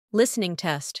Listening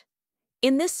test.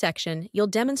 In this section, you'll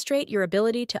demonstrate your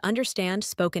ability to understand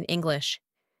spoken English.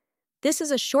 This is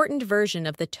a shortened version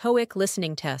of the TOEIC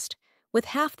listening test, with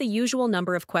half the usual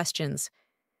number of questions.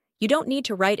 You don't need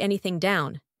to write anything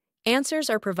down. Answers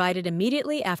are provided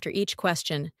immediately after each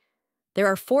question. There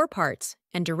are 4 parts,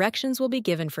 and directions will be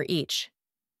given for each.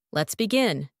 Let's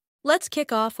begin. Let's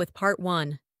kick off with Part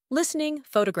 1, Listening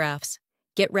Photographs.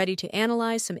 Get ready to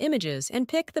analyze some images and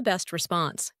pick the best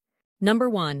response. Number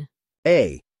 1.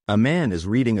 A. A man is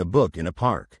reading a book in a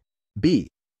park. B.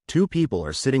 2 people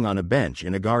are sitting on a bench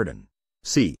in a garden.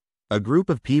 C. A group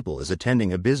of people is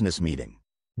attending a business meeting.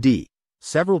 D.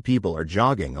 Several people are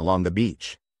jogging along the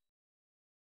beach.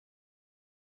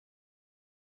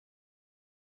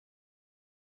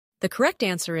 The correct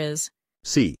answer is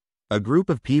C. A group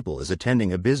of people is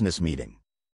attending a business meeting.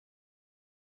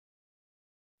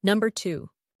 Number 2.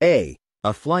 A.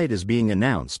 A flight is being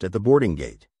announced at the boarding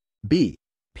gate. B.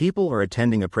 People are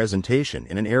attending a presentation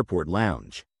in an airport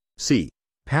lounge. C.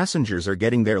 Passengers are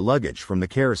getting their luggage from the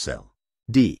carousel.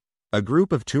 D. A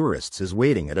group of tourists is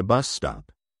waiting at a bus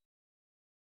stop.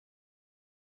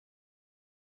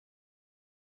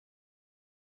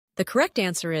 The correct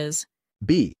answer is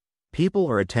B. People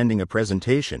are attending a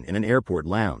presentation in an airport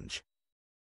lounge.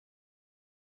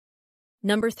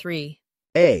 Number 3.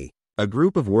 A. A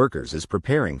group of workers is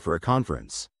preparing for a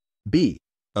conference. B.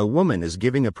 A woman is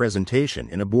giving a presentation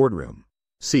in a boardroom.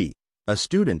 C. A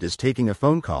student is taking a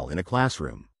phone call in a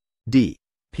classroom. D.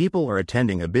 People are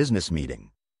attending a business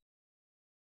meeting.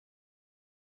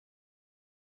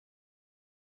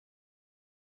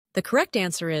 The correct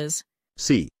answer is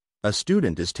C. A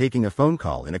student is taking a phone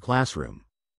call in a classroom.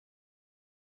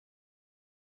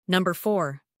 Number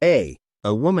 4. A.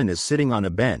 A woman is sitting on a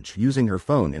bench using her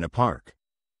phone in a park.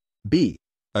 B.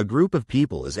 A group of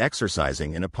people is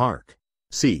exercising in a park.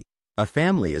 C. A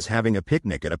family is having a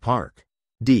picnic at a park.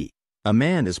 D. A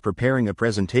man is preparing a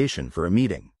presentation for a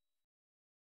meeting.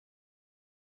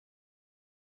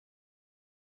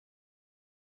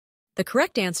 The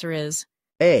correct answer is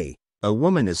A. A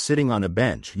woman is sitting on a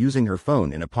bench using her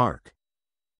phone in a park.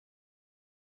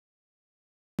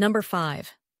 Number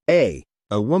 5. A.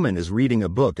 A woman is reading a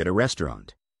book at a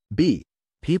restaurant. B.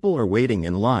 People are waiting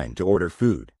in line to order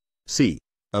food. C.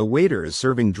 A waiter is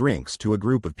serving drinks to a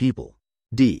group of people.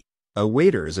 D. A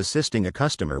waiter is assisting a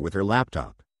customer with her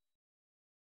laptop.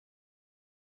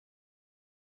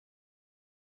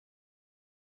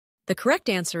 The correct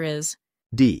answer is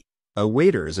D. A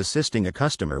waiter is assisting a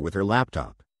customer with her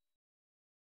laptop.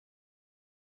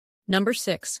 Number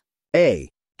 6. A.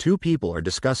 2 people are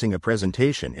discussing a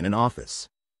presentation in an office.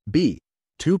 B.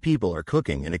 2 people are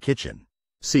cooking in a kitchen.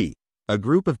 C. A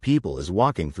group of people is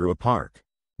walking through a park.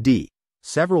 D.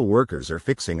 Several workers are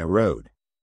fixing a road.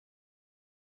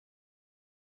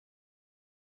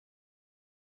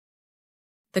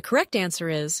 The correct answer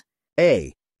is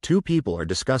A. 2 people are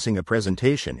discussing a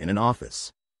presentation in an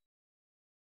office.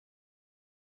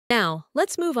 Now,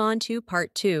 let's move on to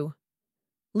Part 2.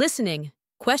 Listening,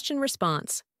 question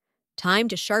response. Time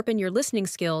to sharpen your listening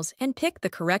skills and pick the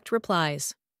correct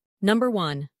replies. Number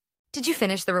 1. Did you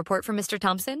finish the report from Mr.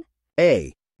 Thompson?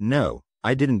 A. No,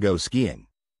 I didn't go skiing.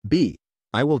 B.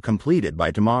 I will complete it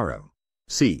by tomorrow.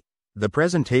 C. The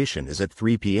presentation is at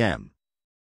 3 p.m.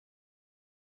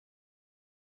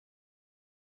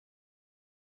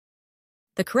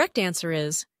 The correct answer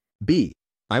is B.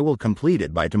 I will complete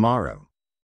it by tomorrow.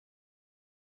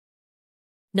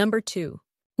 Number 2.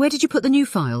 Where did you put the new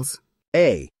files?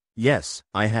 A. Yes,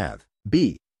 I have.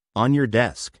 B. On your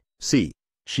desk. C.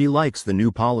 She likes the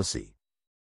new policy.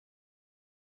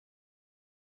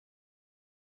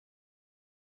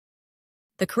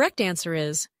 The correct answer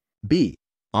is B.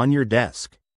 On your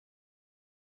desk.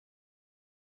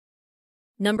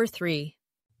 Number 3.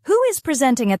 Who is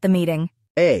presenting at the meeting?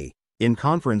 A. In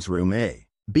conference room A.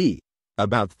 B.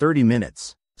 About 30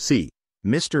 minutes. C.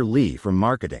 Mr. Lee from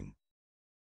marketing.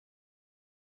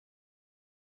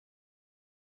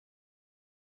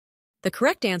 The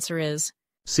correct answer is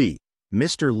C.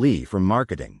 Mr. Lee from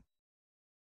marketing.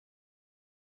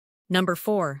 Number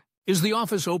 4. Is the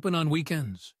office open on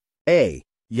weekends? A.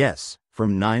 Yes,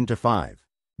 from 9 to 5.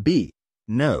 B.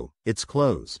 No, it's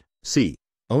closed. C.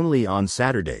 Only on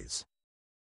Saturdays.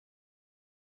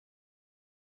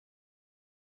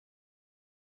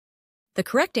 The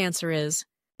correct answer is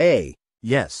A.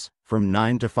 Yes, from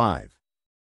 9 to 5.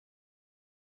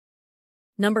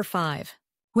 Number 5.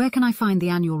 Where can I find the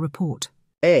annual report?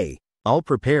 A. I'll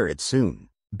prepare it soon.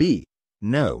 B.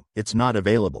 No, it's not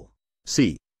available.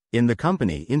 C. In the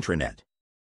company intranet.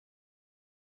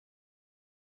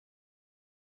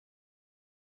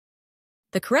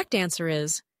 The correct answer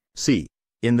is C.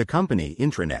 In the company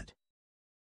intranet.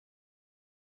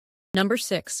 Number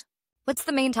 6. What's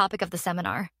the main topic of the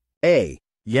seminar? A.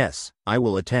 Yes, I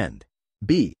will attend.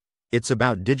 B. It's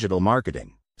about digital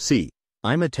marketing. C.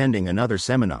 I'm attending another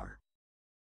seminar.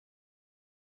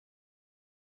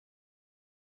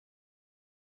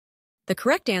 The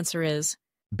correct answer is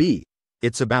B.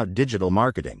 It's about digital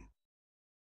marketing.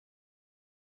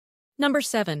 number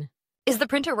 7. Is the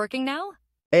printer working now?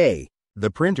 A. The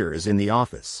printer is in the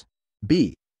office.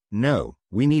 B. No,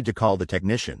 we need to call the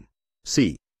technician.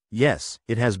 C. Yes,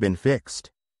 it has been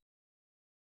fixed.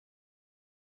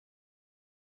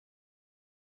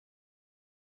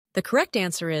 The correct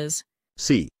answer is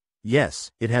C.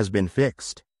 Yes, it has been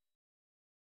fixed.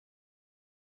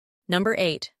 number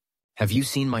 8. Have you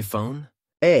seen my phone?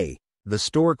 A. The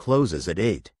store closes at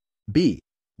 8. B.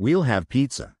 We'll have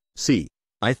pizza. C.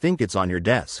 I think it's on your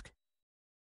desk.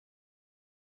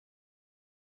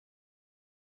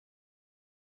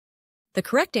 The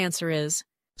correct answer is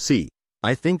C.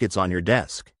 I think it's on your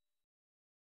desk.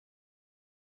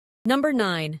 number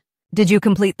 9. Did you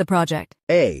complete the project?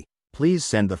 A. Please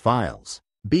send the files.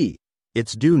 B.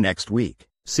 It's due next week.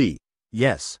 C.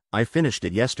 Yes, I finished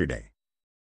it yesterday.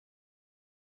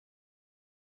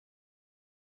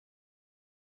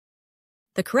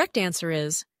 The correct answer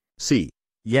is C.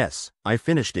 Yes, I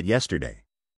finished it yesterday.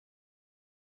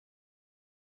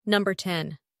 number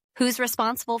 10. Who's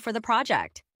responsible for the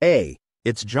project? A.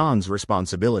 It's John's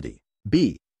responsibility.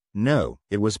 B. No,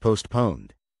 it was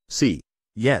postponed. C.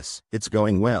 Yes, it's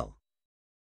going well.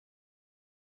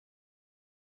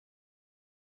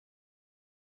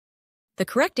 The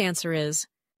correct answer is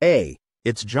A.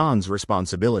 It's John's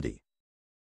responsibility.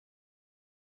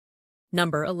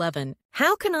 number 11.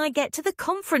 How can I get to the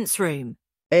conference room?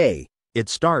 A. It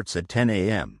starts at 10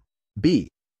 a.m. B.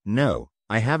 No,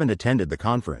 I haven't attended the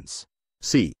conference.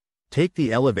 C. Take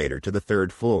the elevator to the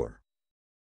 3rd floor.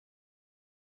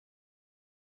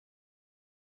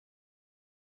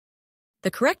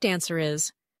 The correct answer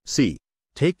is C.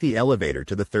 Take the elevator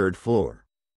to the 3rd floor.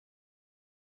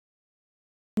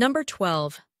 number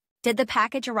 12. Did the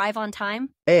package arrive on time?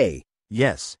 A.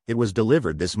 Yes, it was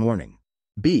delivered this morning.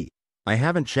 B. I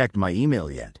haven't checked my email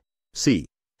yet. C.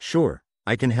 Sure,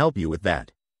 I can help you with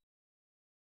that.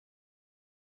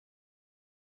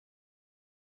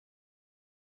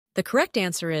 The correct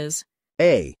answer is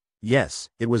A. Yes,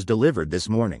 it was delivered this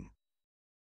morning.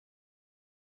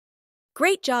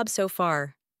 great job so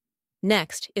far.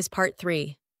 Next is part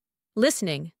 3.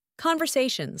 Listening,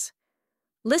 conversations.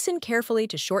 Listen carefully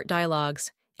to short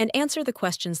dialogues and answer the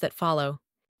questions that follow.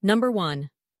 Number 1.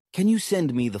 Can you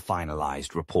send me the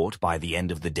finalized report by the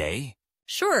end of the day?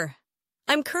 Sure.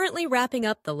 I'm currently wrapping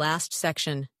up the last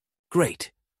section.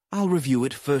 Great. I'll review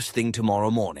it first thing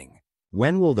tomorrow morning.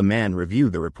 When will the man review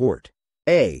the report?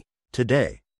 A.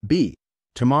 Today. B.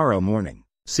 Tomorrow morning.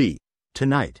 C.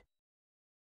 Tonight.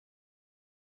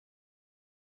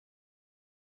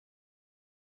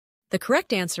 The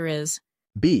correct answer is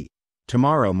B.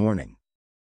 Tomorrow morning.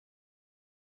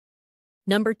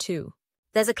 number 2.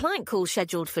 There's a client call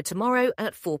scheduled for tomorrow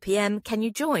at 4 p.m. Can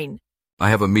you join? I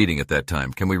have a meeting at that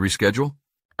time. Can we reschedule?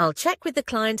 I'll check with the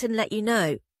client and let you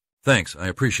know. Thanks, I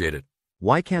appreciate it.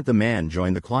 Why can't the man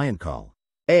join the client call?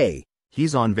 A.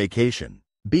 He's on vacation.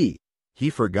 B. He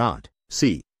forgot.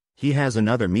 C. He has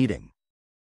another meeting.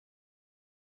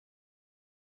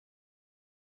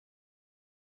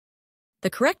 The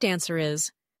correct answer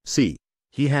is C.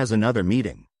 He has another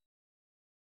meeting.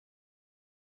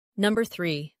 number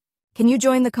 3. Can you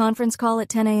join the conference call at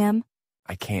 10 a.m.?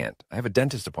 I can't. I have a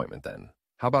dentist appointment then.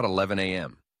 How about 11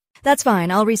 a.m.? That's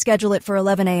fine. I'll reschedule it for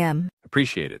 11 a.m.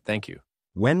 Appreciate it. Thank you.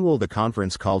 When will the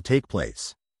conference call take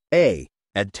place? A.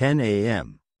 At 10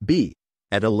 a.m. B.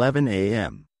 At 11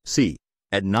 a.m. C.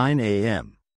 At 9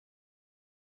 a.m.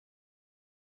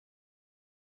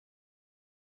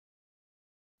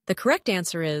 The correct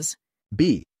answer is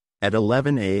B. At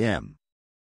 11 a.m.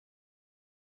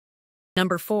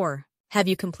 number 4. Have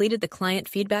you completed the client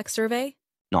feedback survey?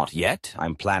 Not yet.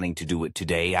 I'm planning to do it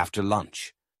today after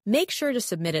lunch. Make sure to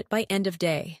submit it by end of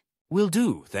day. Will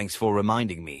do. Thanks for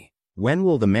reminding me. When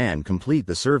will the man complete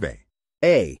the survey?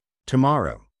 A.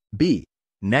 Tomorrow. B.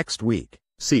 Next week.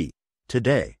 C.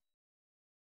 Today.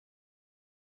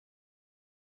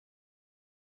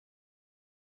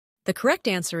 The correct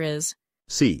answer is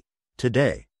C.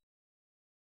 Today.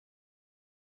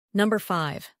 number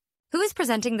 5. Who is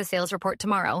presenting the sales report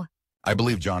tomorrow? I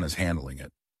believe John is handling it.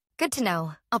 Good to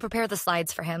know. I'll prepare the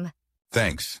slides for him.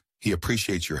 Thanks. He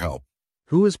appreciates your help.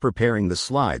 Who is preparing the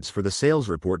slides for the sales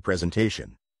report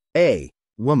presentation? A.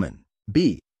 Woman.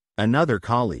 B. Another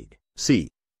colleague. C.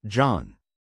 John.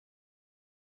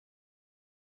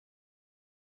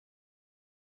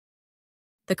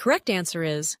 The correct answer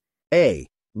is A.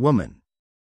 Woman.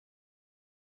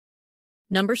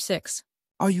 number 6.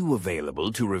 Are you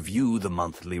available to review the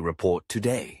monthly report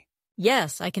today?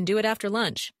 Yes, I can do it after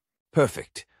lunch.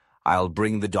 Perfect. I'll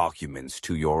bring the documents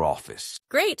to your office.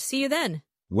 Great, see you then.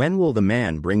 When will the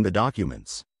man bring the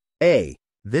documents? A.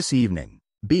 This evening.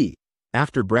 B.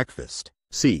 After breakfast.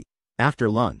 C. After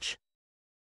lunch.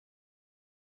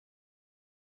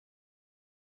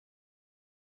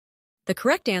 The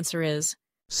correct answer is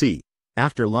C.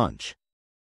 After lunch.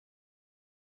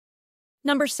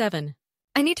 number 7.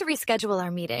 I need to reschedule our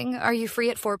meeting. Are you free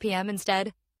at 4 p.m.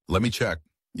 instead? Let me check.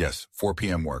 Yes, 4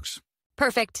 p.m. works.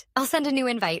 Perfect. I'll send a new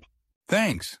invite.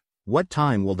 Thanks. What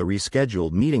time will the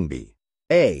rescheduled meeting be?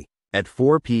 A. At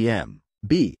 4 p.m.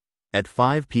 B. At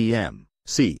 5 p.m.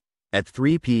 C. At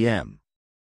 3 p.m.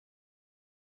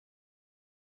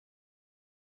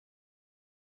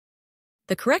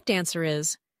 The correct answer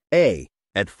is A.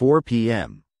 At 4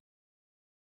 p.m.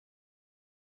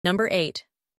 number 8.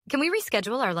 Can we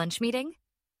reschedule our lunch meeting?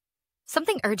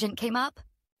 Something urgent came up.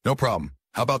 No problem.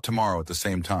 How about tomorrow at the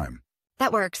same time?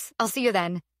 That works. I'll see you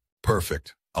then.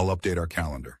 Perfect. I'll update our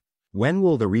calendar. When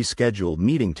will the rescheduled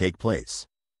meeting take place?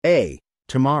 A.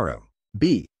 Tomorrow.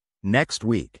 B. Next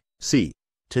week. C.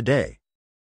 Today.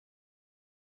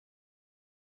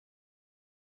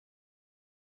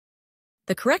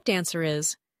 The correct answer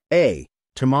is A.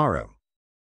 Tomorrow.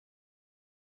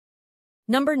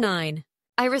 number 9.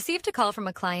 I received a call from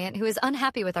a client who is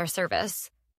unhappy with our service.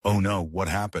 Oh no, what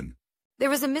happened? There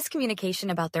was a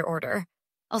miscommunication about their order.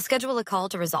 I'll schedule a call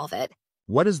to resolve it.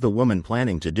 What is the woman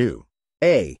planning to do?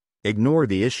 A. Ignore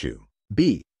the issue.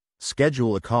 B.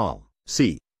 Schedule a call.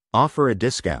 C. Offer a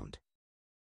discount.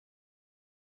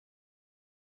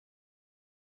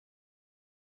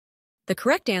 The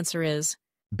correct answer is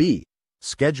B.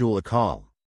 Schedule a call.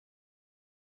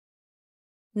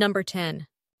 number 10.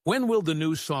 When will the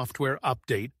new software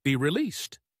update be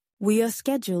released? We are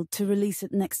scheduled to release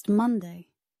it next Monday.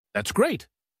 That's great.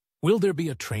 Will there be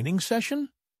a training session?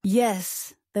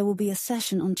 Yes, there will be a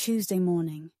session on Tuesday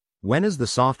morning. When is the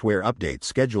software update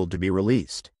scheduled to be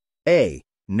released? A.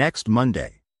 Next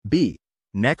Monday. B.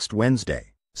 Next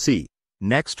Wednesday. C.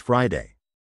 Next Friday.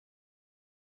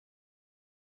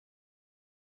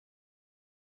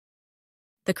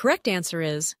 The correct answer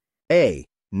is A.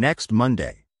 Next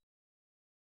Monday.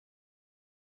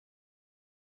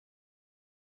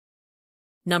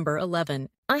 number 11.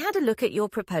 I had a look at your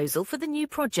proposal for the new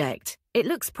project. It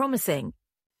looks promising.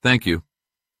 Thank you.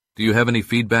 Do you have any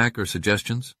feedback or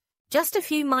suggestions? Just a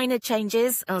few minor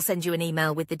changes. I'll send you an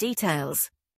email with the details.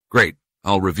 Great.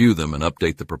 I'll review them and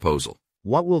update the proposal.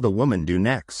 What will the woman do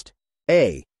next?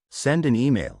 A. Send an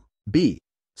email. B.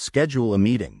 Schedule a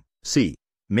meeting. C.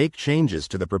 Make changes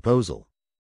to the proposal.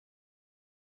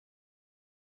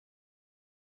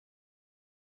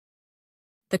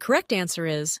 The correct answer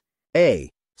is A.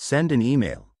 Send an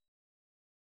email.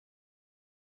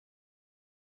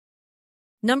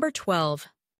 number 12.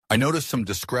 I noticed some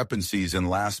discrepancies in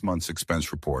last month's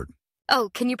expense report. Oh,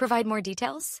 can you provide more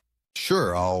details?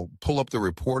 Sure, I'll pull up the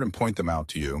report and point them out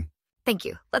to you. Thank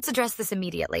you. Let's address this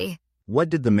immediately. What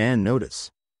did the man notice?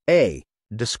 A.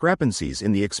 Discrepancies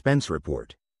in the expense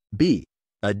report. B.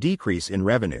 A decrease in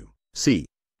revenue. C.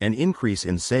 An increase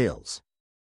in sales.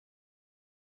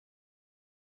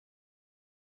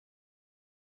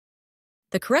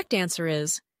 The correct answer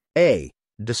is A.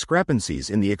 Discrepancies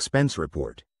in the expense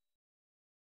report.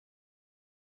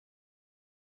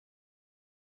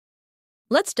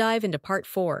 Let's dive into part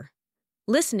 4.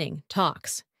 Listening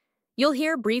talks. You'll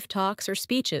hear brief talks or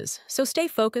speeches, so stay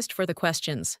focused for the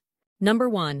questions. Number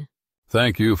 1.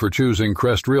 Thank you for choosing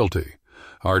Crest Realty.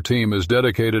 Our team is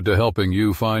dedicated to helping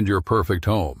you find your perfect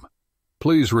home.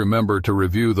 Please remember to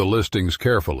review the listings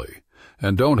carefully,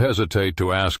 and don't hesitate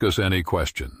to ask us any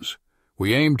questions.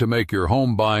 We aim to make your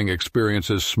home buying experience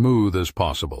as smooth as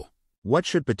possible. What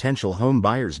should potential home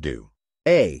buyers do?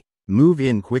 A. Move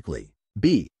in quickly.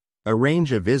 B.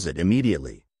 Arrange a visit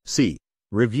immediately. C.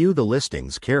 Review the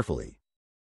listings carefully.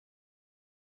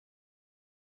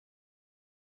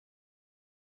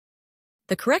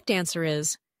 The correct answer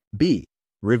is B.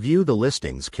 Review the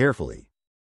listings carefully.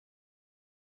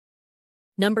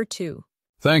 number 2.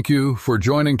 Thank you for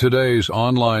joining today's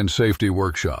online safety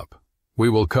workshop. We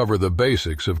will cover the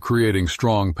basics of creating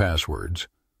strong passwords,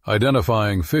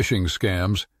 identifying phishing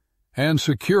scams, and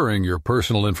securing your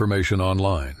personal information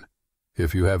online.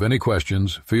 If you have any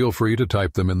questions, feel free to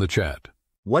type them in the chat.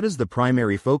 What is the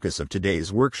primary focus of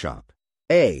today's workshop?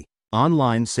 A.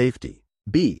 Online safety.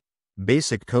 B.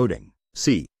 Basic coding.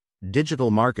 C. Digital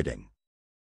marketing.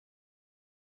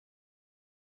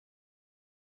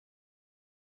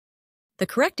 The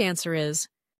correct answer is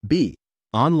B.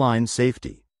 Online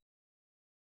safety.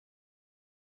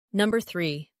 number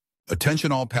 3.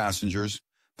 Attention all passengers.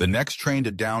 The next train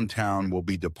to downtown will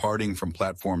be departing from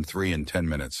platform 3 in 10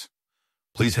 minutes.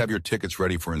 Please have your tickets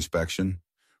ready for inspection.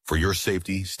 For your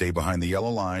safety, stay behind the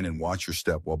yellow line and watch your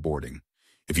step while boarding.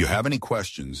 If you have any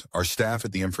questions, our staff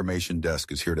at the information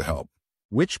desk is here to help.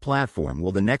 Which platform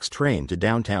will the next train to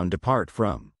downtown depart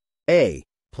from? A.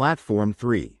 Platform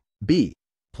 3. B.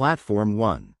 Platform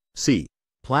 1. C.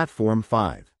 Platform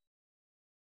 5.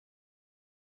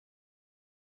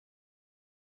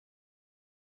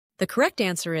 The correct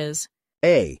answer is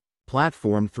A.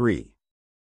 Platform 3.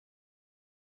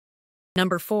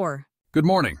 number 4. Good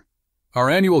morning. Our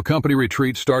annual company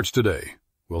retreat starts today.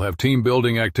 We'll have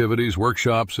team-building activities,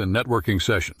 workshops, and networking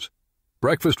sessions.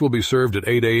 Breakfast will be served at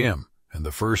 8 a.m., and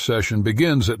the first session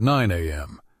begins at 9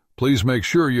 a.m. Please make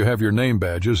sure you have your name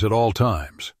badges at all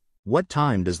times. What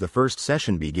time does the first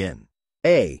session begin?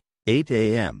 A. 8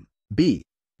 a.m. B.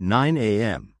 9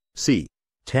 a.m. C.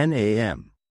 10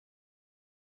 a.m.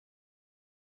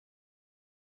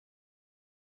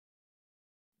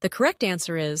 The correct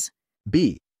answer is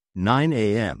B. 9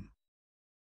 a.m.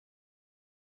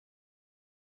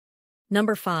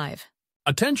 number 5.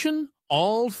 Attention,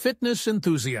 all fitness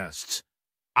enthusiasts.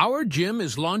 Our gym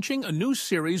is launching a new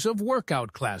series of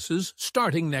workout classes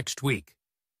starting next week.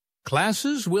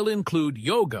 Classes will include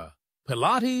yoga,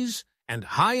 Pilates, and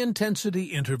high-intensity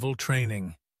interval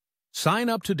training. Sign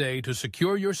up today to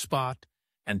secure your spot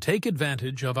and take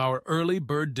advantage of our early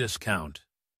bird discount.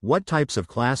 What types of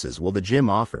classes will the gym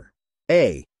offer?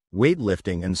 A.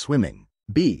 Weightlifting and swimming.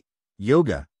 B.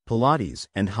 Yoga, Pilates,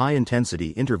 and high-intensity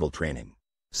interval training.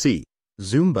 C.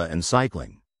 Zumba and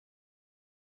cycling.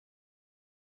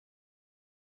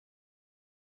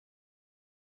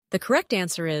 The correct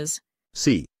answer is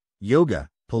C. Yoga,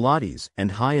 Pilates,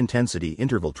 and high-intensity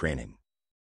interval training.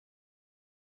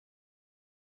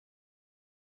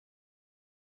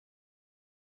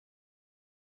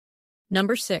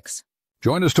 number 6.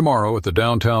 Join us tomorrow at the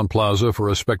Downtown Plaza for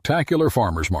a spectacular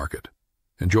farmers market.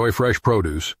 Enjoy fresh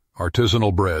produce,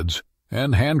 artisanal breads,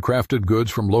 and handcrafted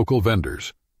goods from local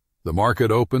vendors. The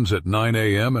market opens at 9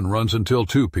 a.m. and runs until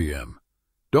 2 p.m.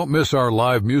 Don't miss our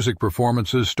live music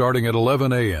performances starting at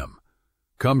 11 a.m.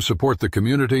 Come support the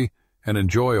community and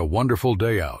enjoy a wonderful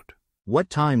day out. What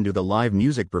time do the live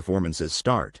music performances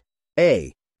start?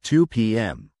 A. 2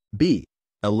 p.m. B.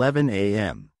 11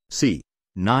 a.m. C.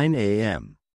 9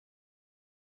 a.m.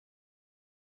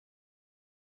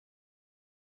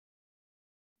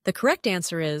 The correct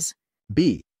answer is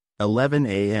B. 11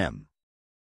 a.m.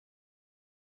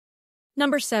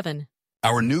 number 7.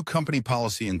 Our new company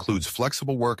policy includes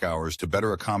flexible work hours to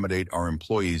better accommodate our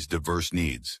employees' diverse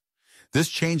needs. This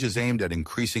change is aimed at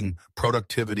increasing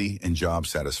productivity and job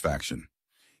satisfaction.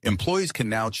 Employees can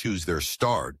now choose their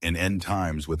start and end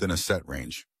times within a set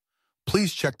range.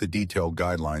 Please check the detailed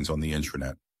guidelines on the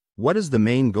intranet. What is the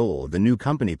main goal of the new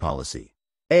company policy?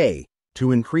 A.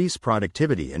 To increase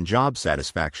productivity and job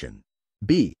satisfaction.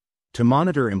 B. To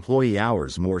monitor employee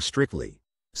hours more strictly.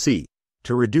 C.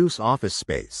 To reduce office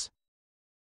space.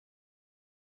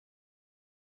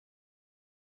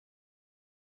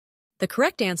 The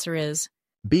correct answer is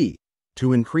B.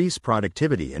 To increase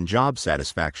productivity and job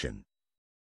satisfaction.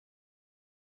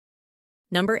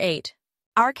 number 8.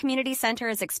 Our community center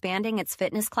is expanding its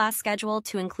fitness class schedule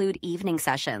to include evening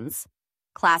sessions.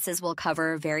 Classes will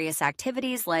cover various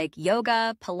activities like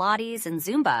yoga, Pilates, and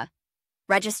Zumba.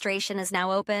 Registration is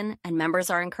now open, and members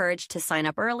are encouraged to sign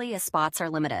up early as spots are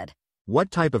limited.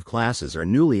 What type of classes are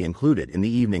newly included in the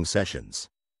evening sessions?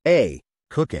 A.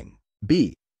 Cooking.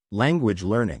 B. Language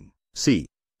learning. C.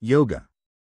 Yoga.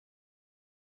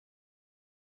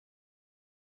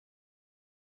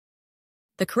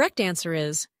 The correct answer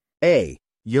is A.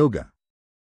 Yoga.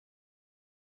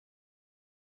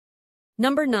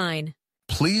 number 9.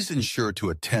 Please ensure to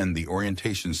attend the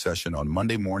orientation session on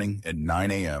Monday morning at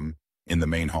 9 a.m. in the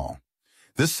main hall.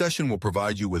 This session will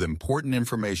provide you with important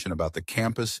information about the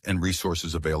campus and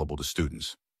resources available to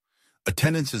students.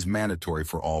 Attendance is mandatory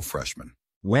for all freshmen.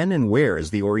 When and where is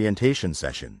the orientation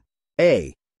session?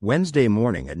 A. Wednesday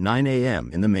morning at 9 a.m.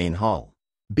 in the main hall.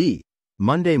 B.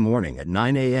 Monday morning at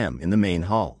 9 a.m. in the main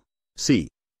hall. C.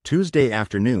 Tuesday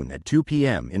afternoon at 2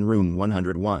 p.m. in room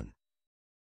 101.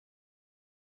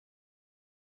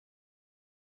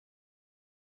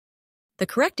 The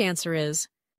correct answer is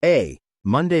A.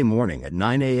 Monday morning at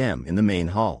 9 a.m. in the main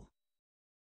hall.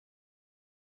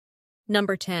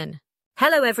 number 10.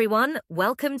 Hello everyone,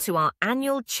 welcome to our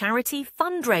annual charity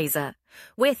fundraiser.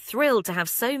 We're thrilled to have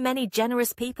so many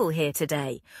generous people here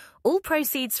today. All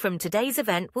proceeds from today's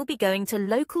event will be going to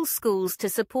local schools to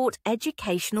support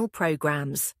educational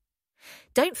programs.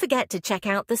 Don't forget to check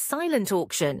out the silent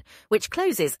auction, which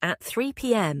closes at 3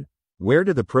 p.m. Where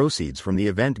do the proceeds from the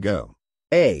event go?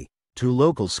 A. To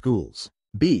local schools.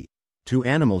 B. To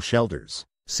animal shelters.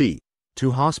 C.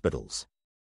 To hospitals.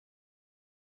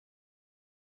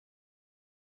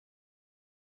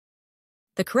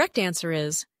 The correct answer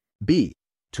is B.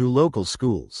 To local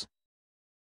schools.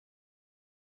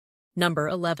 number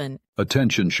 11.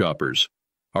 Attention shoppers.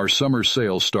 Our summer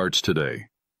sale starts today.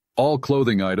 All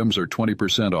clothing items are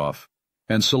 20% off,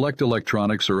 and select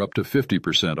electronics are up to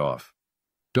 50% off.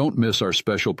 Don't miss our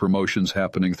special promotions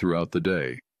happening throughout the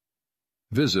day.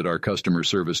 Visit our customer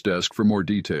service desk for more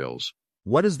details.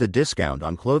 What is the discount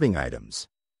on clothing items?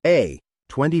 A.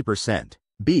 20%.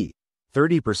 B.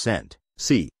 30%.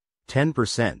 C.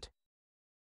 10%.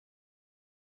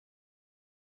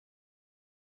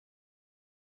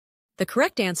 The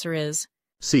correct answer is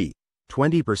C.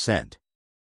 20%.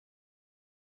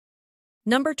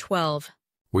 number 12.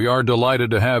 We are delighted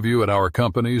to have you at our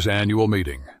company's annual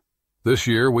meeting. This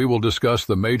year, we will discuss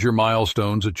the major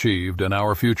milestones achieved and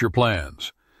our future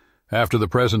plans. After the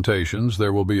presentations,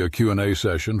 there will be a Q&A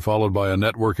session followed by a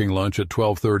networking lunch at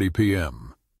 12:30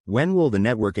 p.m. When will the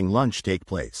networking lunch take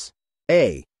place?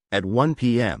 A. At 1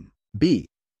 p.m. B.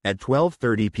 At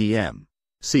 12:30 p.m.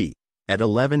 C. At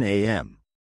 11 a.m.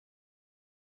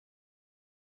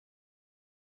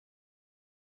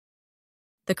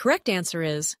 The correct answer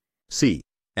is C.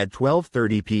 At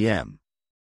 12:30 p.m.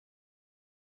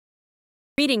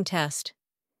 Reading Test.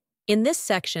 In this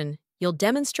section, you'll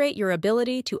demonstrate your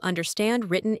ability to understand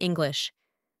written English.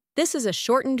 This is a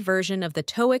shortened version of the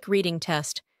TOEIC Reading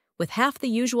Test with half the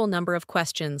usual number of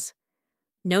questions.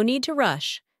 No need to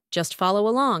rush, just follow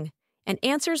along, and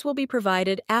answers will be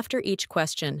provided after each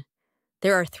question.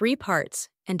 There are 3 parts,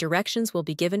 and directions will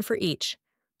be given for each.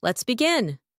 Let's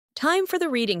begin! Time for the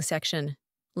reading section.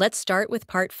 Let's start with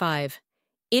Part 5.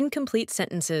 Incomplete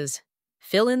sentences.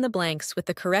 Fill in the blanks with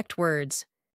the correct words.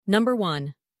 Number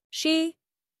 1. She.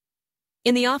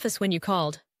 In the office when you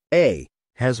called. A.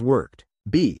 Has worked.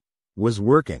 B. Was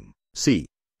working. C.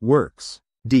 Works.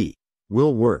 D.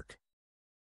 Will work.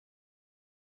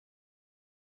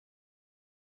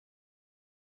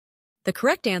 The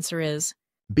correct answer is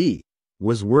B.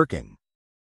 Was working.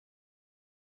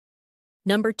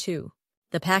 number 2.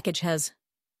 The package has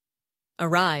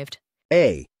arrived.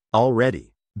 A.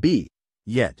 Already. B.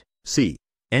 Yet. C.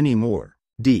 Anymore.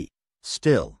 D.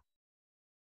 Still.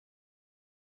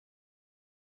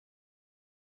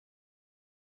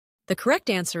 The correct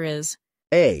answer is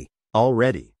A.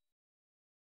 Already.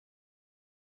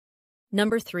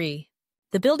 number 3.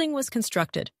 The building was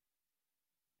constructed.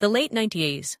 The late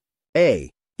 90s. A.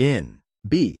 In.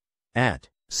 B. At.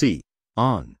 C.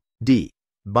 On. D.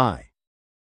 By.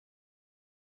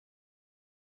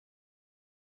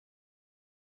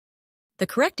 The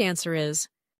correct answer is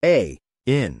A.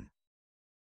 In.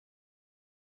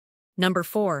 number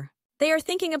 4. They are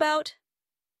thinking about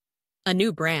a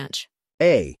new branch.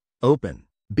 A. Open.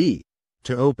 B.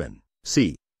 To open.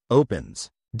 C. Opens.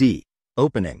 D.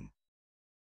 Opening.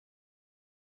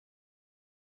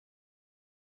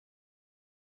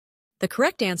 The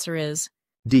correct answer is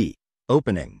D.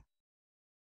 Opening.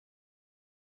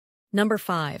 number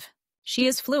 5. She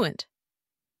is fluent.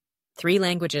 3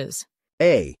 languages.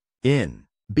 A. In.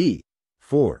 B.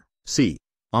 For. C.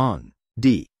 On.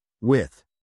 D. With.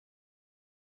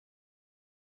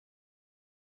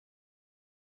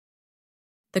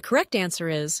 The correct answer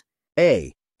is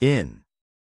A. In.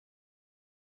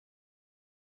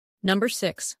 number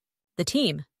 6. The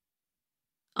team.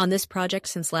 On this project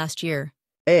since last year.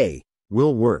 A.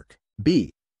 Will work.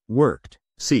 B. Worked.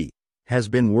 C. Has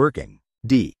been working.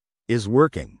 D. Is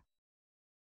working.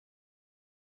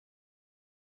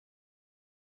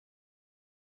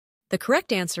 The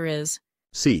correct answer is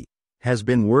C. Has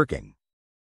been working.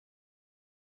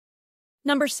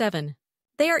 number 7.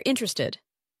 They are interested.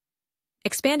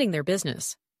 Expanding their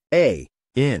business. A.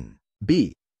 In.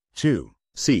 B. To.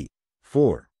 C.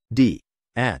 For. D.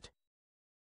 At.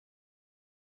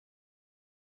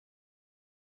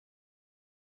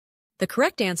 The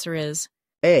correct answer is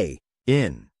A.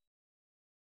 In.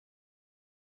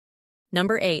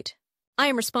 number 8. I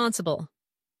am responsible.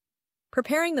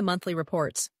 Preparing the monthly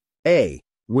reports. A.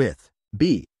 With.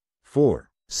 B. For.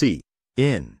 C.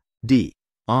 In. D.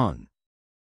 On.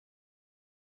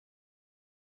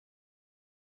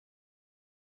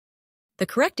 The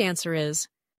correct answer is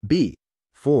B.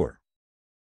 For.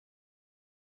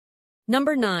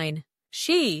 number 9.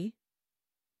 She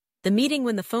The meeting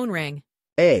when the phone rang.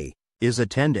 A. Is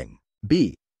attending.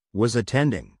 B. Was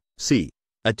attending. C.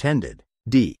 Attended.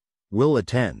 D. Will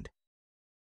attend.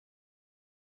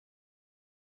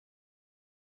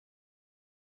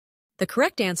 The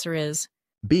correct answer is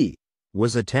B.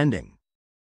 Was attending.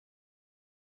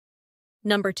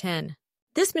 number 10.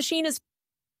 This machine is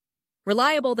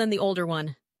reliable than the older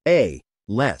one. A.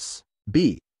 Less.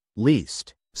 B.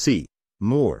 Least. C.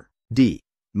 More. D.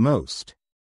 Most.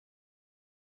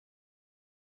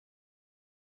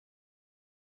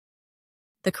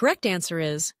 The correct answer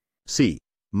is C.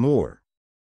 More.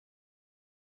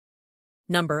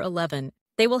 number 11.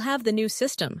 They will have the new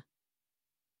system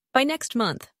by next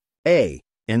month. A.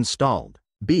 Installed.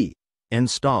 B.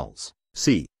 Installs.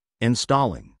 C.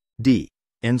 Installing. D.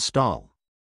 Install.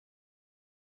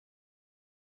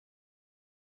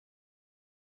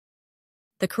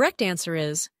 The correct answer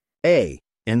is A.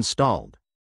 Installed.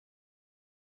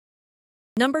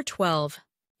 number 12.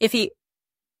 If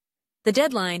the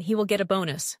deadline, he will get a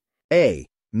bonus. A.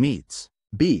 Meets.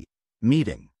 B.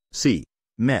 Meeting. C.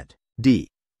 Met. D.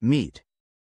 Meet.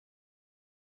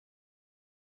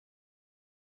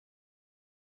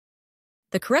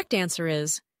 The correct answer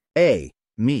is A.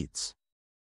 Meets.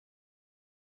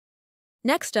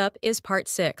 Next up is part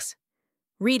 6.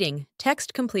 Reading,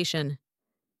 text completion.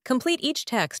 Complete each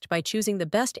text by choosing the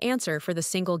best answer for the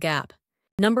single gap.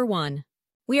 Number 1.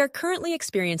 We are currently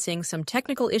experiencing some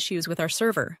technical issues with our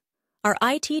server. Our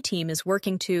IT team is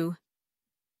working to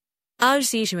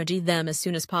them as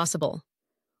soon as possible.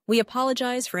 We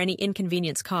apologize for any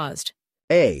inconvenience caused.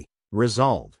 A.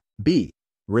 Resolve. B.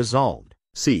 Resolved.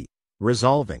 C.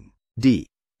 Resolving. D.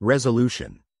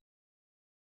 Resolution.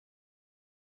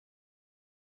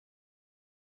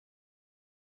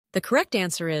 The correct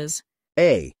answer is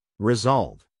A.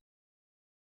 Resolve.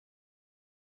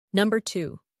 number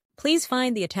 2. Please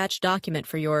find the attached document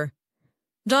for your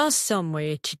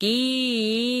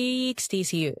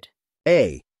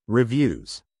A.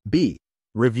 Reviews. B.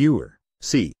 Reviewer.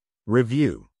 C.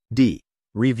 Review. D.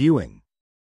 Reviewing.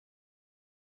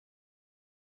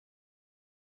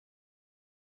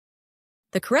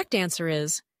 The correct answer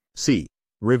is C.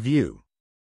 Review.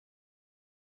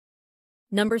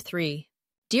 number 3.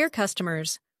 Dear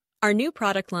customers, our new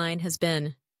product line has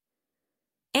been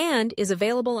and is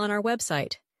available on our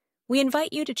website. We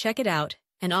invite you to check it out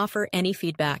and offer any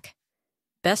feedback.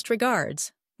 Best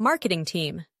regards, marketing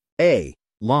team. A.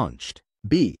 Launched.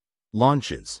 B.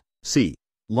 Launches. C.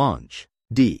 Launch.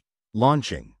 D.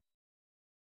 Launching.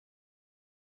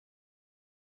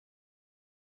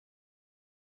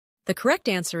 The correct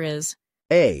answer is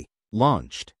A.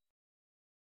 Launched.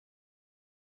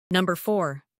 number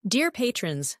 4. Dear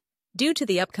patrons, due to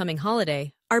the upcoming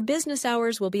holiday, our business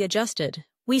hours will be adjusted.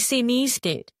 We see missed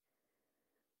it.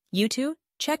 You two,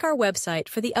 check our website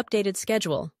for the updated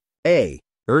schedule. A.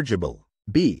 Urgeable.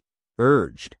 B.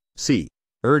 Urged. C.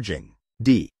 Urging.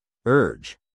 D.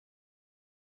 Urge.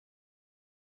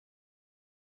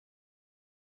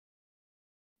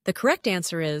 The correct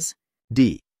answer is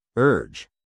D. Urge.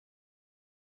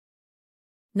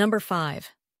 number 5.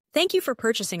 Thank you for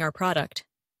purchasing our product.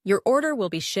 Your order will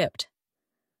be shipped.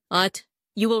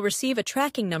 You will receive a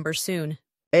tracking number soon.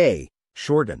 A.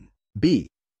 Shorten. B.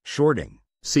 Shorting.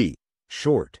 C.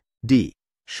 Short. D.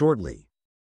 Shortly.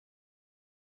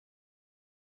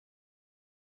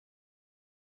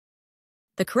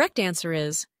 The correct answer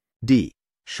is D.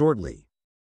 Shortly.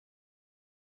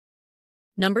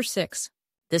 number 6.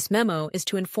 This memo is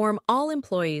to inform all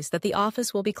employees that the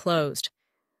office will be closed.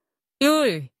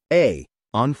 A.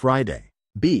 On Friday.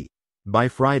 B. By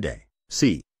Friday.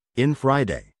 C. In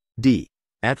Friday. D.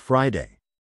 At Friday.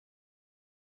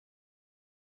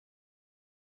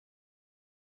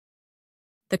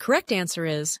 The correct answer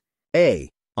is A.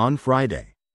 On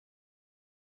Friday.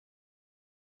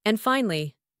 And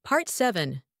finally, part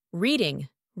 7. Reading,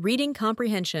 Reading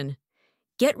Comprehension.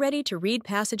 Get ready to read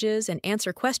passages and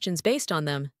answer questions based on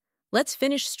them. Let's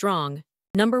finish strong.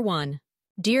 Number 1.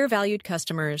 Dear valued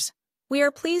customers, we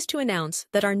are pleased to announce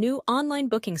that our new online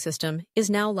booking system is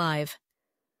now live.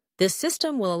 This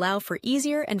system will allow for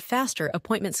easier and faster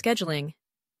appointment scheduling.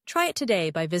 Try it today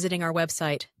by visiting our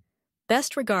website.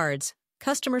 Best regards,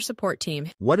 Customer Support Team.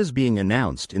 What is being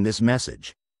announced in this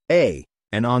message? A.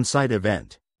 An on-site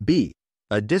event. B.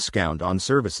 A discount on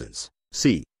services.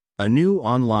 C. A new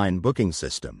online booking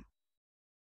system.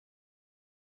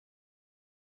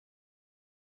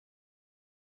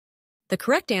 The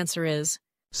correct answer is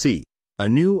C. A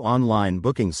new online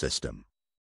booking system.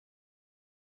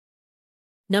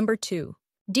 Number 2.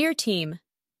 Dear team,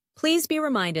 please be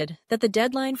reminded that the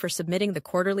deadline for submitting the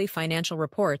quarterly financial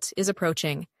reports is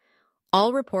approaching.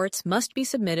 All reports must be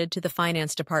submitted to the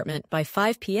Finance Department by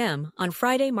 5 p.m. on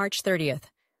Friday, March 30th.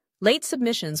 Late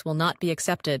submissions will not be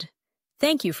accepted.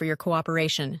 Thank you for your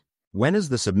cooperation. When is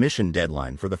the submission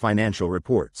deadline for the financial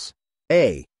reports?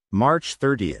 A. March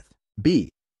 30th. B.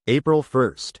 April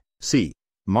 1st. C.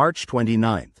 March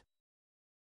 29th.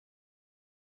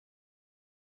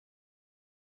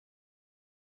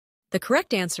 The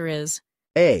correct answer is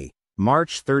A.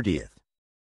 March 30th.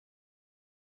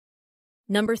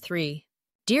 Number 3.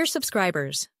 Dear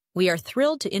subscribers, we are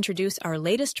thrilled to introduce our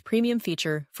latest premium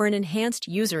feature for an enhanced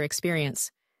user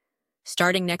experience.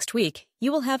 Starting next week, you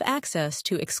will have access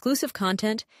to exclusive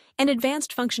content and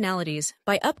advanced functionalities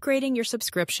by upgrading your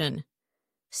subscription.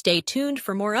 Stay tuned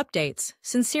for more updates.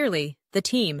 Sincerely, the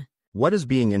team. What is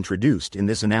being introduced in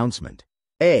this announcement?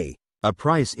 A. A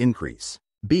price increase.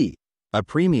 B. A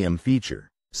premium feature.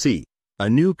 C. A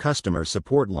new customer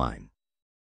support line.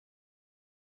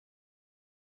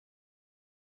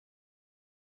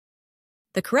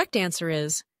 The correct answer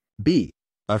is B.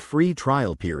 A free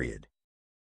trial period.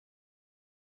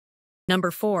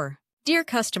 Number 4. Dear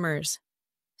customers,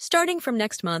 starting from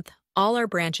next month, all our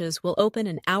branches will open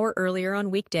an hour earlier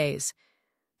on weekdays.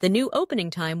 The new opening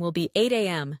time will be 8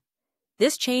 a.m.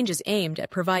 This change is aimed at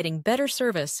providing better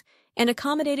service and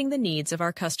accommodating the needs of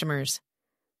our customers.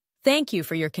 Thank you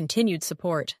for your continued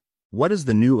support. What is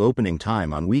the new opening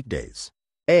time on weekdays?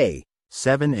 A.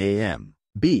 7 a.m.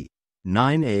 B.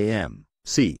 9 a.m.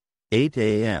 C. 8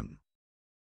 a.m.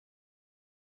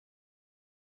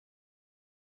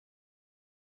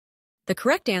 The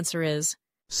correct answer is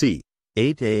C.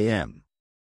 8 a.m.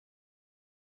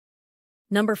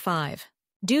 Number 5.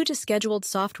 Due to scheduled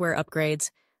software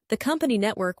upgrades, the company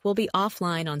network will be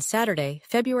offline on Saturday,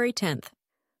 February 10th,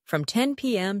 from 10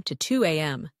 p.m. to 2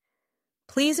 a.m.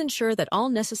 Please ensure that all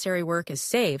necessary work is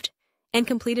saved and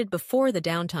completed before the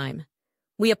downtime.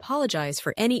 We apologize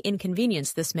for any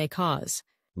inconvenience this may cause.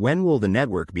 When will the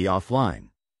network be offline?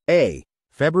 A.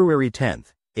 February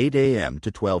 10th, 8 a.m.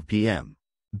 to 12 p.m.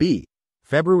 B.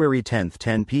 February 10th,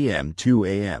 10 p.m. 2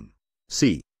 a.m.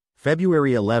 C.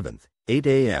 February 11th, 8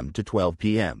 a.m. to 12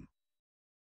 p.m.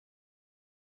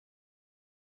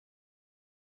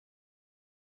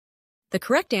 The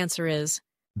correct answer is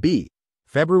B.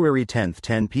 February 10th,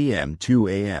 10 p.m. 2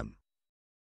 a.m.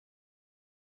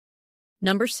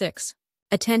 Number 6.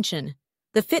 Attention!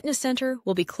 The fitness center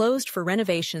will be closed for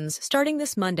renovations starting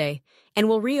this Monday and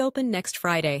will reopen next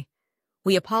Friday.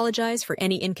 We apologize for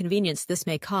any inconvenience this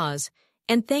may cause,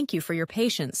 and thank you for your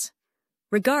patience.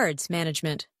 Regards,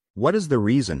 management. What is the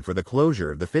reason for the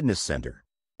closure of the fitness center?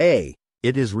 A.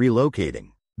 It is relocating.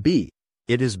 B.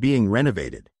 It is being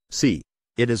renovated. C.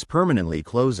 It is permanently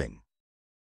closing.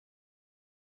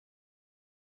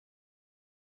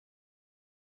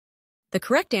 The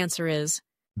correct answer is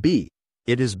B.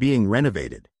 It is being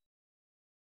renovated.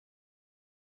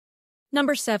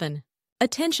 Number 7.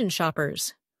 Attention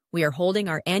shoppers. We are holding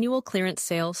our annual clearance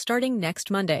sale starting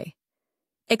next Monday.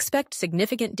 Expect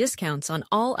significant discounts on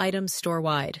all items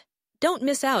store-wide. Don't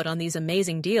miss out on these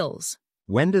amazing deals.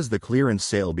 When does the clearance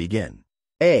sale begin?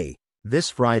 A. This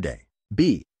Friday.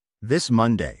 B. This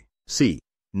Monday. C.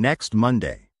 Next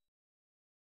Monday.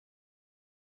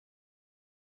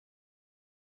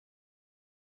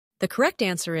 The correct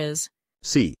answer is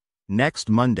C. Next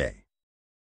Monday.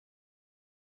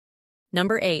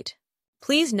 Number 8.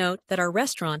 Please note that our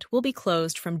restaurant will be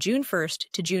closed from June 1st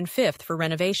to June 5th for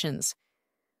renovations.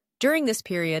 During this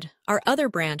period, our other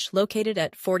branch located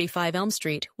at 45 Elm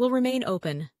Street will remain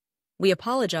open. We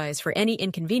apologize for any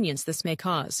inconvenience this may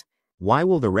cause. Why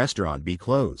will the restaurant be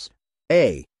closed?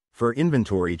 A. For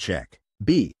inventory check.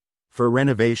 B. For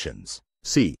renovations.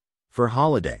 C. For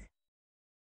holiday.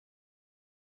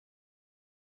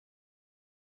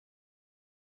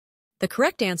 The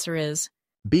correct answer is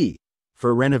B.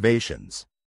 For renovations.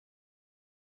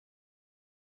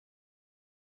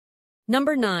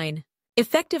 Number 9.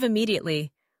 Effective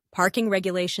immediately, parking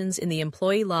regulations in the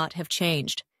employee lot have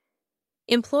changed.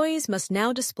 Employees must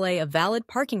now display a valid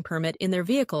parking permit in their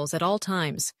vehicles at all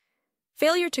times.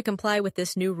 Failure to comply with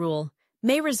this new rule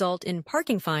may result in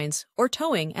parking fines or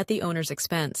towing at the owner's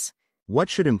expense.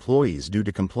 What should employees do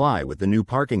to comply with the new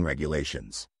parking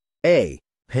regulations? A.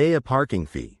 Pay a parking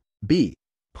fee. B.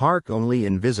 Park only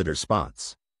in visitor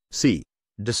spots. C.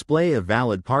 Display a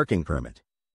valid parking permit.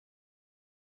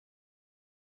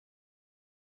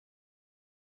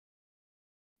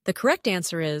 The correct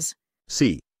answer is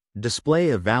C.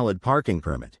 Display a valid parking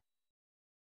permit.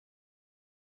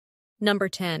 Number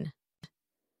 10.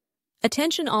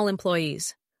 Attention all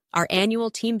employees. Our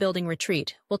annual team building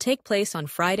retreat will take place on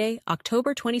Friday,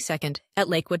 October 22nd at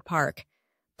Lakewood Park.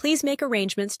 Please make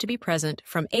arrangements to be present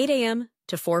from 8 a.m.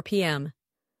 to 4 p.m.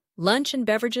 Lunch and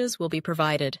beverages will be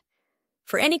provided.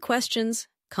 For any questions,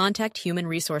 contact Human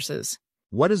Resources.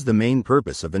 What is the main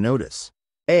purpose of the notice?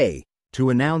 A.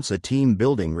 To announce a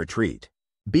team-building retreat.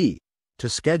 B. To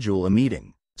schedule a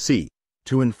meeting. C.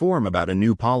 To inform about a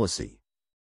new policy.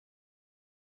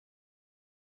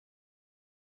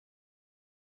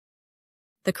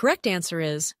 The correct answer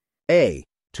is A.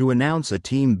 To announce a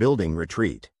team-building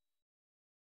retreat.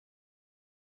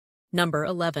 Number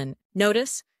 11.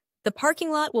 Notice: the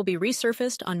parking lot will be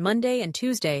resurfaced on Monday and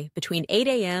Tuesday between 8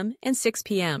 a.m. and 6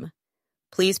 p.m.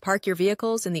 Please park your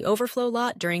vehicles in the overflow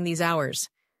lot during these hours.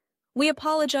 We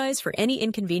apologize for any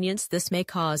inconvenience this may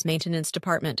cause, Maintenance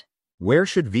Department. Where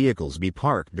should vehicles be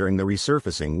parked during the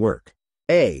resurfacing work?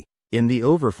 A. In the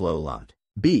overflow lot.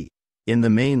 B. In the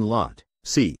main lot.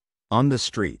 C. On the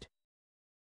street.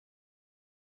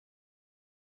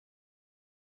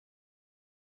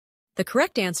 The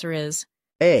correct answer is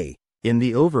A. In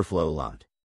the overflow lot.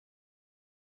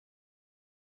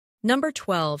 Number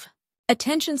 12.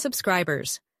 Attention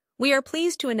subscribers. We are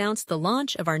pleased to announce the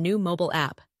launch of our new mobile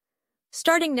app.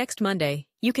 Starting next Monday,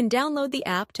 you can download the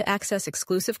app to access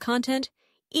exclusive content,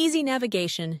 easy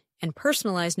navigation, and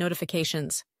personalized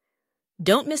notifications.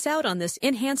 Don't miss out on this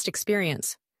enhanced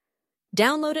experience.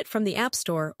 Download it from the App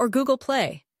Store or Google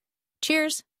Play.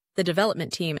 Cheers, the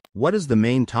development team. What is the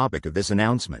main topic of this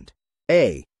announcement?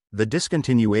 A. The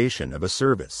discontinuation of a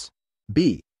service.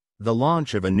 B. The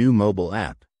launch of a new mobile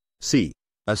app. C.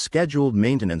 A scheduled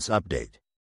maintenance update.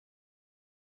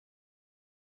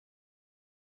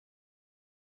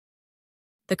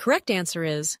 The correct answer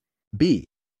is B.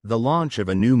 The launch of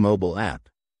a new mobile app.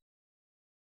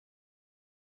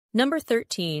 Number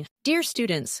 13. Dear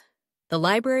students, the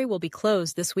library will be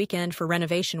closed this weekend for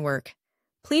renovation work.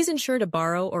 Please ensure to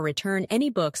borrow or return any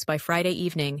books by Friday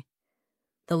evening.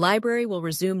 The library will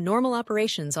resume normal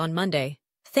operations on Monday.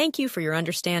 Thank you for your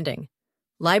understanding.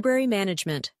 Library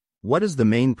Management. What is the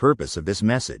main purpose of this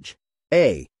message?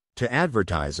 A. To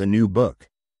advertise a new book.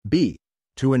 B.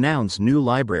 To announce new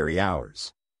library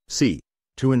hours. C.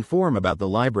 To inform about the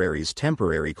library's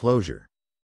temporary closure.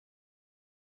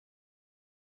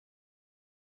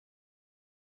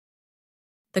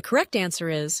 The correct answer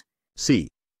is C.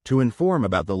 To inform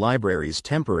about the library's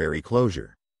temporary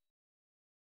closure.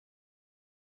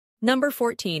 Number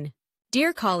 14.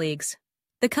 Dear colleagues,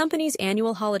 the company's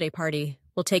annual holiday party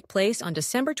will take place on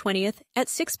December 20th at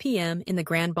 6 p.m. in the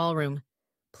Grand Ballroom.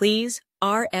 Please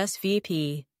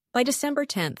RSVP by December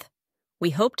 10th. We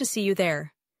hope to see you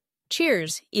there.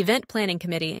 Cheers, Event Planning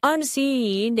Committee. On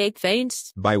seeing date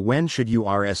faints. By when should you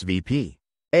RSVP?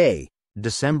 A.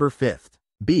 December 5th.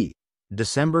 B.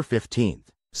 December 15th.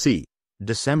 C.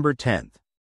 December 10th.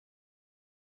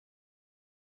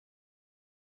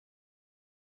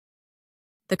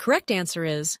 The correct answer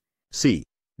is C.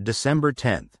 December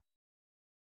 10th.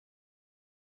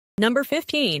 Number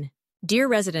 15. Dear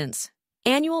residents,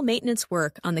 annual maintenance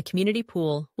work on the community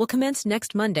pool will commence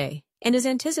next Monday and is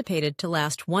anticipated to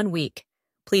last 1 week.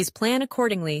 Please plan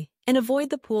accordingly and avoid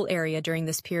the pool area during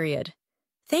this period.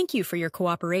 Thank you for your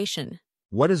cooperation.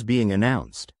 What is being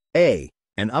announced? A.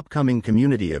 An upcoming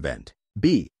community event.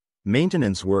 B.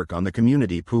 Maintenance work on the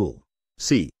community pool.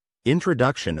 C.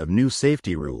 Introduction of new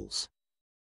safety rules.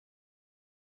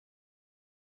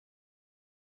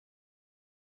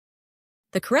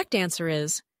 The correct answer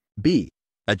is B.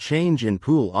 A change in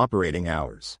pool operating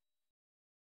hours.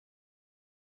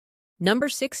 Number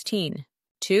 16.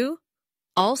 2.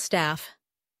 All staff.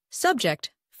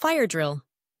 Subject: fire drill.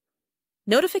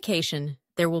 Notification: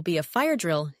 there will be a fire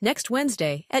drill next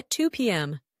Wednesday at 2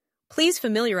 p.m. Please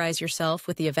familiarize yourself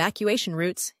with the evacuation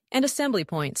routes and assembly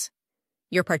points.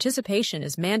 Your participation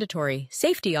is mandatory,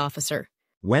 Safety Officer.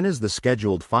 When is the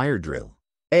scheduled fire drill?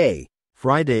 A.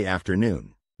 Friday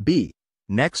afternoon. B.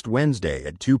 Next Wednesday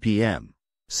at 2 p.m.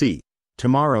 C.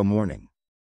 Tomorrow morning.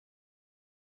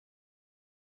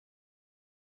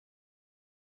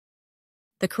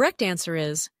 The correct answer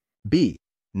is B.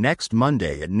 Next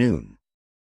Monday at noon.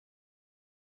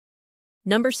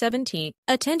 Number 17.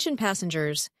 Attention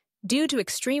passengers. Due to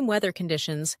extreme weather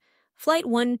conditions, Flight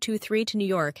 123 to New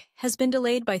York has been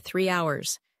delayed by 3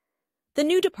 hours. The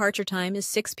new departure time is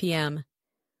 6 p.m.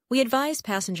 We advise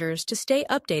passengers to stay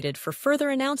updated for further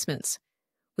announcements.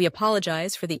 We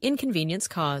apologize for the inconvenience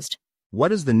caused.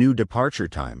 What is the new departure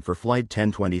time for Flight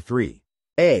 1023?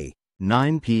 A.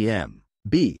 9 p.m.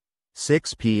 B.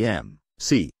 6 p.m.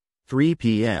 C. 3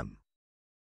 p.m.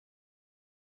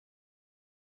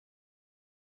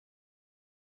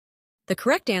 The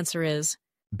correct answer is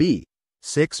B.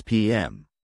 6 p.m.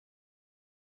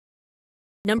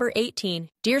 Number 18.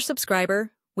 Dear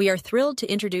subscriber, We are thrilled to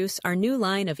introduce our new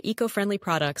line of eco-friendly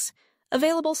products,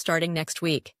 available starting next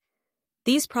week.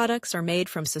 These products are made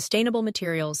from sustainable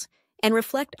materials and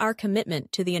reflect our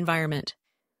commitment to the environment.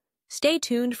 Stay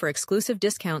tuned for exclusive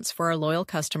discounts for our loyal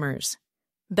customers.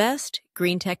 Best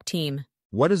Green Tech Team.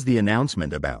 What is the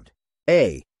announcement about?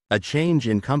 A. A change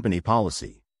in company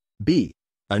policy. B.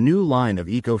 A new line of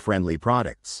eco-friendly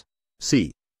products.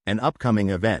 C. An upcoming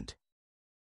event.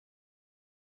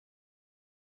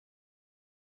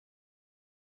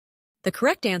 The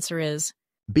correct answer is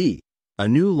B. A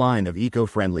new line of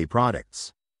eco-friendly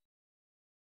products.